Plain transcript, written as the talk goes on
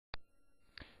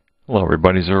Hello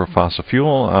everybody, Zero Fossil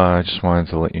Fuel. I just wanted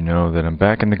to let you know that I'm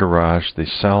back in the garage. The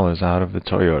cell is out of the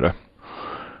Toyota.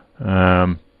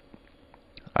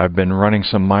 I've been running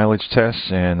some mileage tests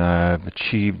and I've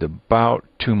achieved about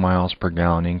 2 miles per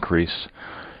gallon increase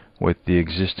with the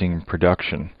existing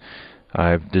production.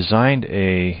 I've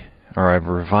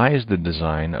revised the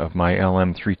design of my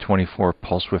LM324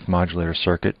 pulse width modulator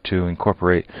circuit to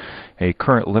incorporate a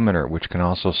current limiter, which can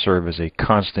also serve as a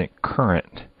constant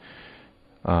current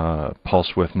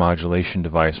pulse width modulation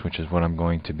device, which is what I'm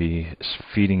going to be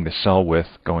feeding the cell with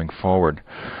going forward.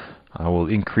 I will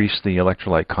increase the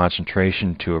electrolyte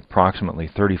concentration to approximately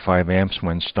 35 amps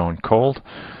when stone cold,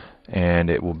 and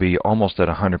it will be almost at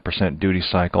 100% duty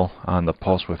cycle on the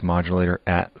pulse width modulator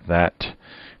at that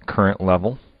current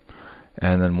level.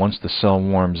 And then once the cell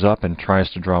warms up and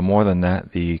tries to draw more than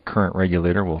that, the current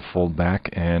regulator will fold back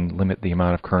and limit the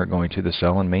amount of current going to the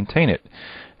cell and maintain it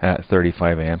at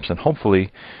 35 amps and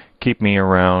hopefully keep me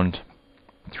around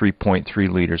 3.3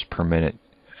 liters per minute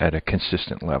at a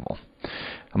consistent level.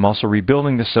 I'm also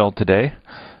rebuilding the cell today.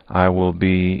 I will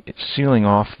be sealing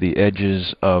off the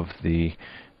edges of the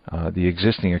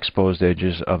existing exposed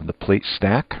edges of the plate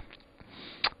stack.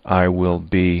 I will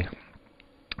be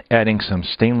adding some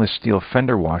stainless steel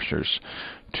fender washers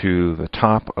to the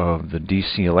top of the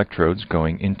DC electrodes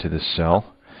going into the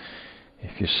cell.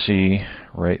 If you see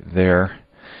right there,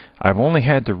 I've only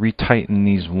had to retighten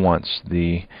these once.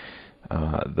 The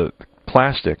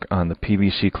plastic on the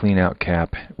PVC cleanout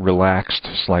cap relaxed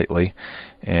slightly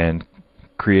and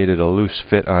created a loose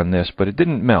fit on this, but it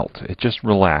didn't melt, it just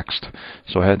relaxed.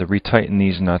 So I had to retighten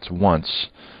these nuts once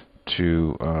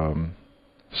to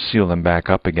seal them back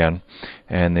up again,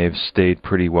 and they've stayed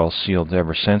pretty well sealed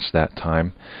ever since that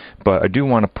time. But I do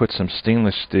want to put some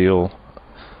stainless steel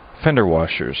fender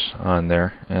washers on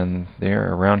there, and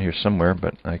they're around here somewhere,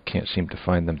 but I can't seem to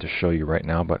find them to show you right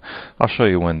now, but I'll show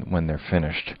you when they're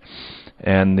finished.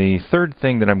 And the third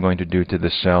thing that I'm going to do to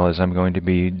this cell is I'm going to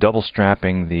be double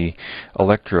strapping the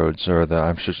electrodes, or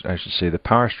I should say the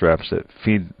power straps that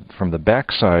feed from the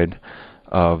back side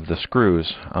of the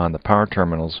screws on the power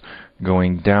terminals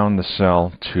going down the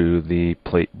cell to the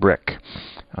plate brick.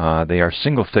 They are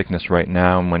single thickness right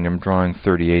now, and when I'm drawing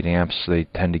 38 amps they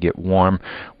tend to get warm,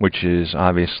 which is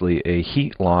obviously a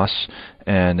heat loss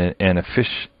and an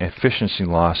efficiency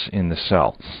loss in the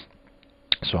cell.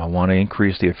 So I want to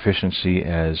increase the efficiency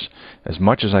as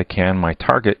much as I can. My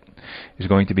target is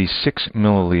going to be 6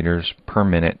 milliliters per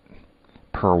minute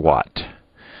per watt.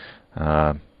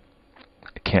 I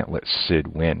can't let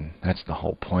Sid win. That's the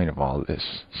whole point of all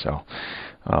this. So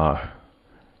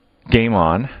game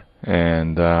on,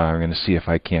 and I'm going to see if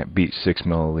I can't beat 6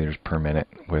 milliliters per minute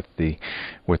with the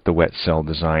wet cell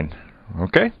design.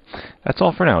 Okay, that's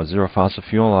all for now. Zero Fossil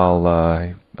Fuel.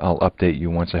 I'll update you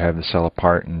once I have the cell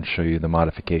apart and show you the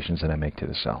modifications that I make to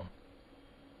the cell.